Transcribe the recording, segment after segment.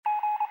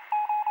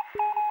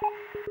Cohort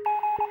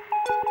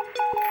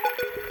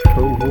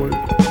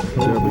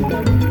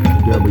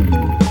W.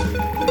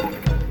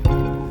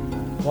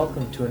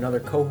 Welcome to another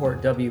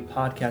Cohort W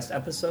podcast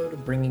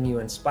episode, bringing you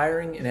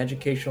inspiring and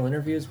educational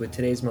interviews with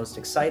today's most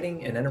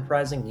exciting and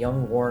enterprising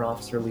young warrant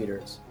officer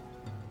leaders.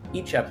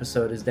 Each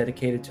episode is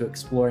dedicated to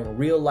exploring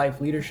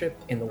real-life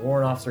leadership in the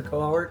warrant officer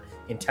cohort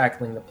and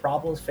tackling the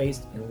problems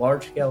faced in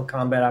large-scale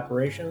combat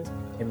operations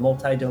and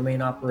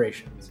multi-domain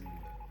operations.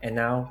 And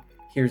now,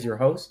 here's your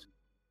host.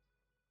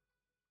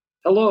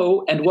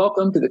 Hello, and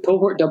welcome to the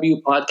Cohort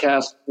W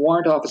podcast,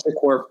 Warrant Officer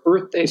Corps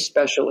Birthday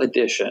Special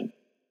Edition.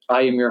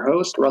 I am your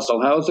host,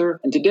 Russell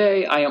Hauser, and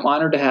today I am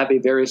honored to have a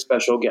very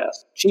special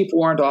guest. Chief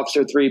Warrant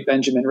Officer 3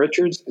 Benjamin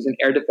Richards is an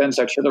Air Defense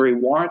Artillery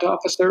Warrant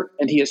Officer,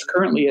 and he is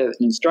currently an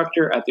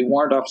instructor at the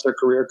Warrant Officer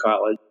Career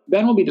College.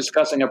 Ben will be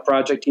discussing a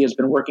project he has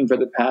been working for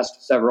the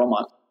past several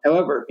months.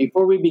 However,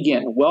 before we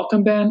begin,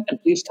 welcome, Ben,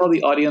 and please tell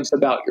the audience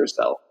about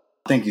yourself.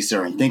 Thank you,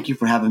 sir, and thank you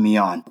for having me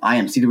on. I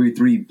am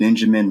CW3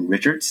 Benjamin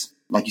Richards.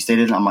 Like you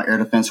stated, I'm an Air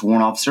Defense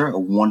Warrant Officer, a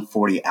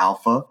 140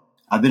 Alpha.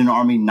 I've been in the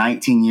Army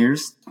 19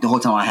 years. The whole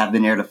time I have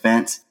been Air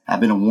Defense. I've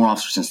been a Warrant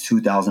Officer since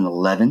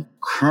 2011.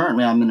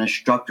 Currently, I'm an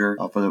instructor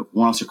for the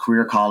Warrant Officer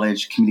Career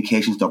College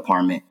Communications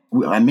Department.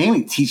 I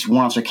mainly teach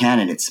Warrant Officer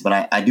candidates,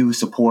 but I do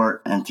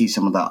support and teach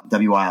some of the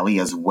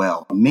WILE as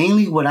well.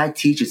 Mainly what I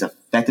teach is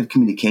effective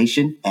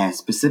communication, and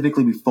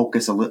specifically we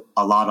focus a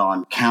lot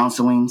on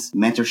counselings,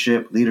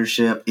 mentorship,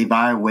 leadership,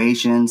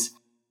 evaluations.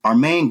 Our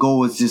main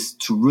goal is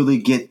just to really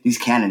get these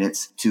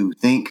candidates to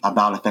think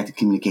about effective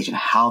communication,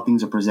 how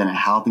things are presented,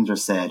 how things are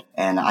said.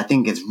 And I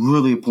think it's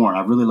really important.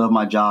 I really love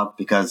my job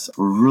because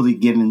we're really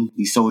giving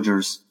these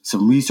soldiers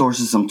some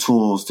resources, some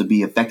tools to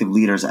be effective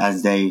leaders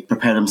as they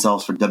prepare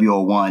themselves for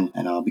WO1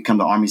 and become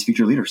the Army's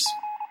future leaders.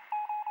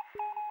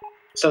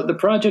 So the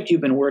project you've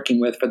been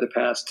working with for the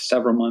past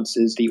several months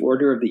is the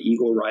Order of the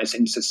Eagle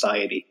Rising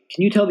Society.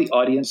 Can you tell the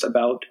audience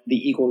about the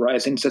Eagle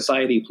Rising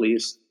Society,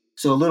 please?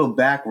 So a little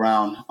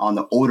background on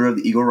the Order of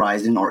the Eagle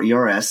Rising, or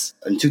ERS.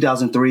 In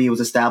 2003, it was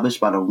established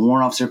by the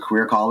Warrant Officer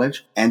Career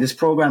College, and this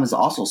program is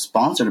also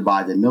sponsored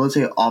by the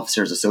Military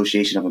Officers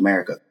Association of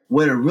America.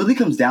 What it really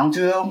comes down to,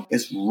 though,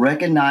 is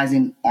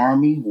recognizing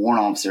Army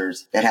warrant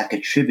officers that have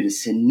contributed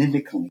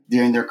significantly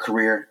during their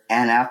career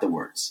and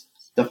afterwards.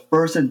 The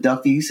first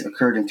inductees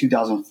occurred in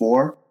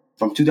 2004.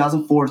 From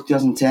 2004 to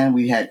 2010,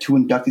 we had 2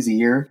 inductees a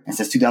year, and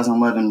since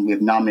 2011, we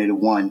have nominated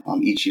 1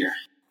 each year.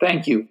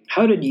 Thank you.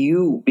 How did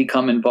you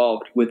become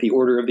involved with the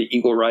Order of the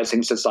Eagle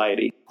Rising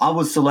Society? I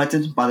was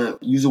selected by the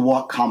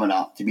USAWAC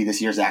Commandant to be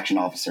this year's action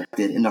officer.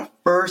 And the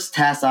first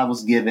task I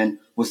was given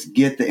was to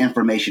get the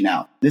information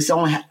out. This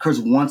only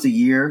occurs once a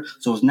year,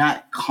 so it's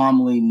not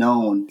commonly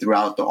known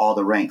throughout all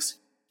the ranks.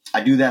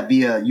 I do that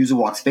via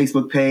USAWAC's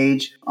Facebook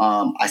page.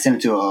 I send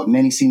it to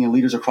many senior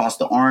leaders across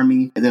the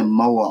Army, and then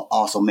MOA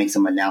also makes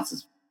some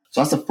announcements.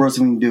 So that's the first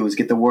thing we can do is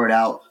get the word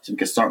out so we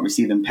can start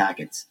receiving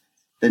packets.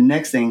 The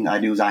next thing I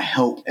do is I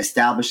help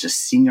establish a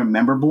senior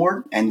member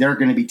board, and they're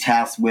going to be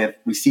tasked with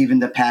receiving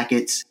the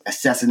packets,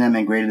 assessing them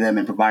and grading them,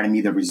 and providing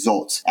me the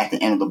results at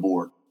the end of the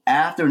board.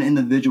 After an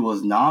individual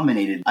is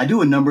nominated, I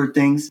do a number of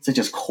things, such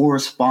as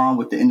correspond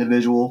with the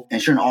individual,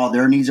 ensuring all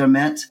their needs are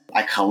met.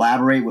 I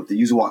collaborate with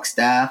the USAWAC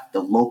staff,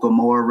 the local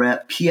MOA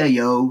rep,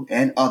 PAO,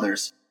 and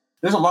others.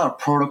 There's a lot of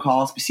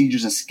protocols,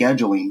 procedures, and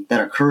scheduling that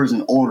occurs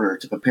in order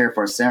to prepare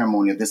for a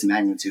ceremony of this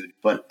magnitude,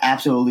 but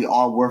absolutely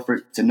all worth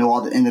it to know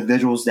all the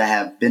individuals that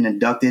have been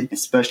inducted,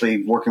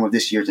 especially working with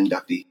this year's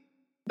inductee.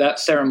 That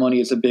ceremony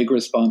is a big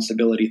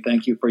responsibility.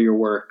 Thank you for your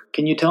work.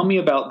 Can you tell me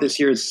about this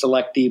year's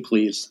selectee,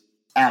 please?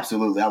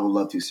 Absolutely. I would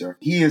love to, sir.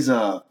 He is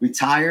a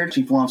retired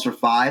Chief Warrant Officer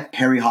 5,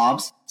 Harry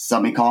Hobbs.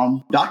 Some may call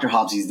him Dr.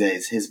 Hobbs these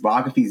days. His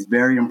biography is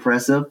very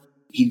impressive.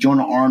 He joined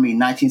the Army in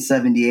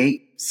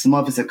 1978. Some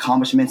of his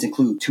accomplishments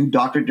include 2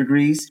 doctorate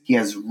degrees. He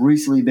has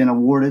recently been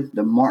awarded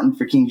the Martin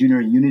Luther King Jr.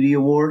 Unity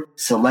Award,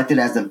 selected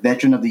as the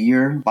Veteran of the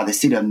Year by the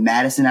city of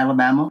Madison,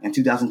 Alabama in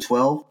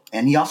 2012.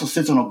 And he also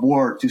sits on a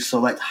board to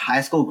select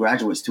high school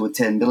graduates to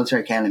attend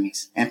military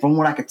academies. And from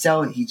what I could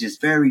tell, he's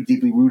just very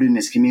deeply rooted in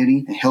his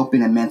community and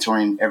helping and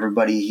mentoring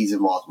everybody he's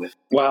involved with.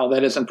 Wow,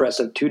 that is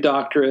impressive. 2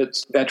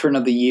 doctorates, Veteran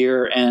of the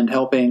Year, and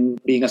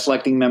being a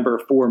selecting member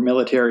for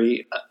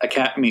military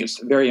academies.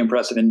 Very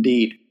impressive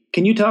indeed.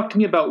 Can you talk to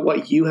me about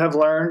what you have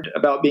learned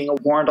about being a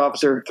warrant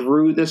officer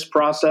through this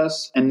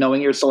process and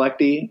knowing your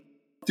selectee?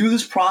 Through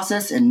this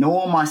process and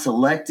knowing my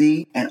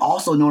selectee and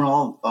also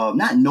knowing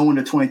not knowing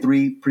the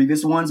 23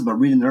 previous ones, but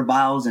reading their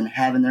bios and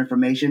having their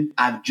information,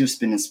 I've just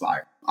been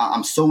inspired.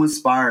 I'm so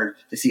inspired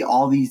to see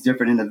all these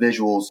different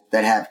individuals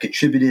that have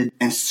contributed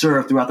and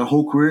served throughout their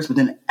whole careers, but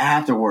then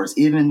afterwards,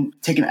 even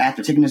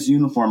after taking this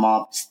uniform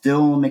off,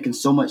 still making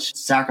so much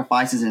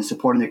sacrifices and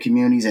supporting their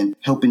communities and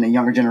helping the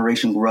younger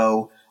generation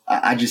grow.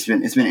 It's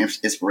been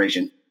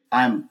inspiration.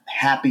 I'm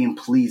happy and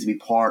pleased to be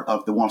part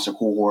of the Warrant Officer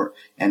cohort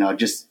and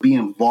just be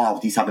involved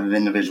with these type of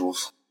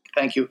individuals.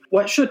 Thank you.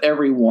 What should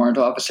every warrant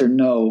officer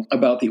know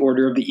about the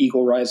Order of the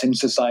Eagle Rising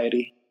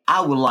Society? I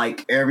would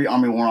like every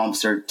Army warrant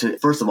officer to,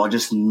 first of all,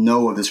 just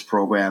know of this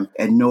program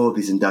and know of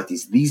these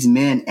inductees. These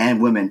men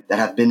and women that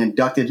have been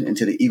inducted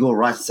into the Eagle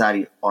Rising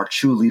Society are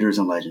true leaders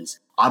and legends.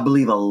 I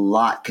believe a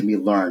lot can be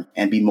learned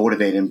and be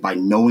motivated by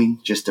knowing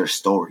just their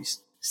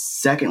stories.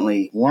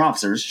 Secondly, warrant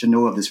officers should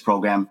know of this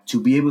program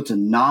to be able to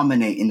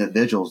nominate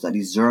individuals that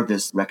deserve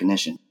this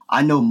recognition.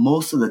 I know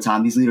most of the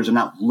time these leaders are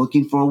not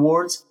looking for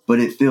awards,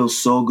 but it feels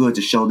so good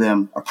to show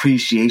them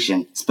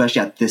appreciation,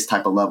 especially at this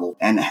type of level,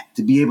 and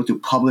to be able to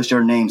publish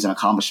their names and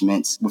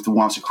accomplishments with the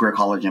Warrant Officer Career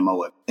College and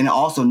MOA. And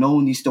also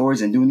knowing these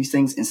stories and doing these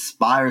things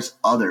inspires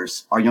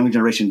others. Our younger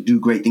generation to do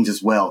great things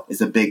as well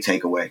is a big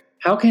takeaway.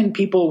 How can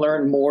people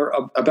learn more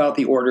about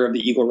the Order of the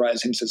Eagle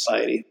Rising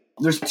Society?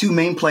 There's two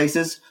main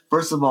places.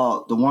 First of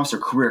all, the Warrant Officer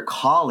Career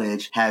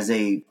College has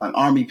an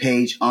Army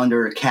page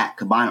under CAC,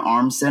 Combined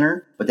Arms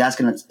Center, but that's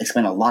going to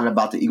explain a lot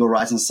about the Eagle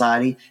Rising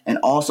Society. And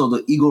also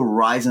the Eagle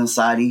Rising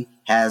Society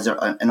has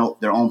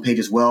their own page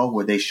as well,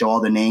 where they show all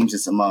the names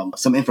and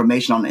some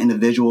information on the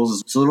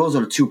individuals. So those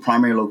are the two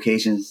primary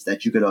locations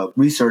that you could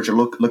research or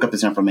look up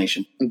this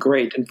information.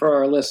 Great. And for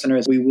our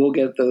listeners, we will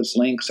get those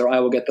links, or I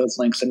will get those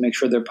links and make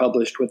sure they're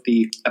published with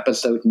the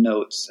episode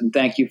notes. And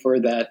thank you for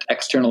that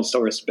external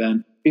source,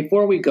 Ben.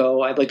 Before we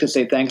go, I'd like to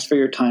say thanks for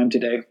your time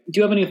today. Do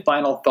you have any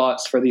final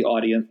thoughts for the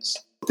audience?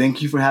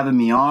 Thank you for having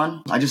me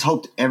on. I just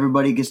hope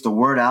everybody gets the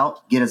word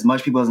out, get as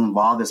much people as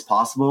involved as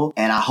possible,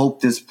 and I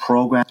hope this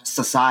program,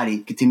 society,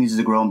 continues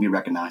to grow and be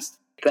recognized.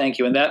 Thank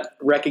you. And that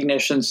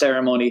recognition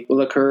ceremony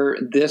will occur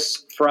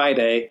this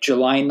Friday,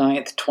 July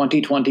 9th,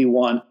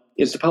 2021.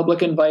 Is the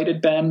public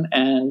invited, Ben?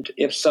 And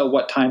if so,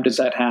 what time does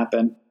that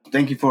happen?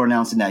 Thank you for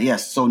announcing that.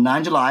 Yes, so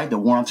 9 July, the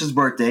Warrant Officer's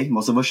birthday.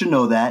 Most of us should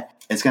know that.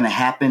 It's going to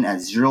happen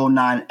at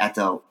 09 at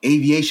the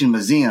Aviation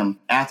Museum.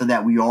 After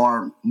that, we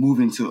are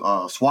moving to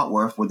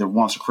Swartworth, where the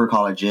Warrant Officer Career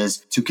College is,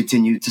 to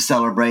continue to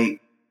celebrate.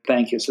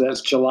 Thank you. So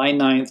that's July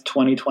 9th,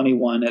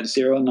 2021 at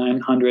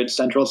 0900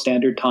 Central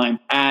Standard Time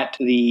at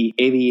the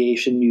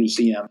Aviation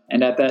Museum.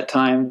 And at that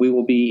time, we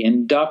will be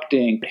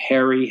inducting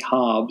Harry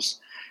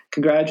Hobbs.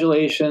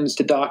 Congratulations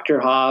to Dr.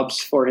 Hobbs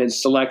for his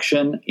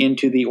selection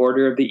into the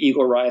Order of the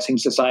Eagle Rising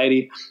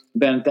Society.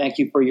 Ben, thank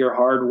you for your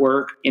hard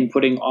work in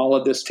putting all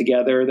of this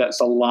together.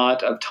 That's a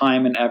lot of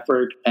time and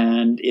effort,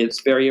 and it's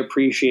very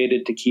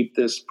appreciated to keep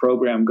this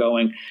program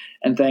going.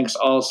 And thanks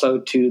also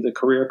to the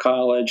Career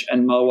College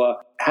and MOA.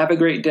 Have a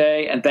great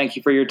day, and thank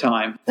you for your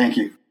time. Thank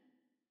you.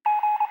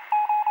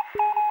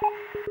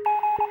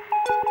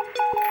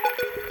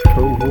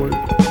 Cohort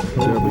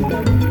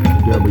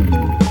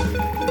WW.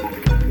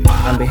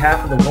 On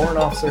behalf of the Warrant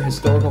Officer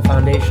Historical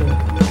Foundation,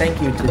 thank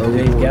you to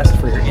today's guest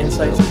for your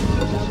insights.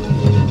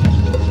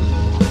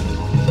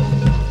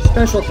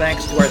 Special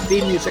thanks to our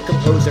theme music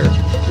composer,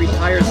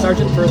 retired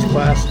Sergeant First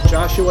Class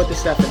Joshua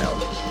DeStefano.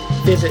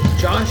 Visit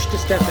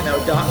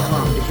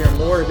joshdestefano.com to hear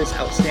more of his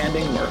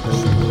outstanding works.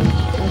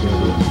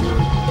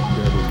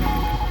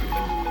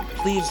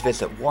 Please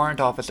visit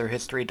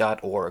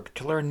warrantofficerhistory.org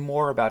to learn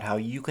more about how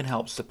you can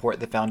help support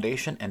the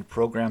Foundation and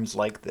programs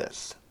like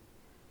this.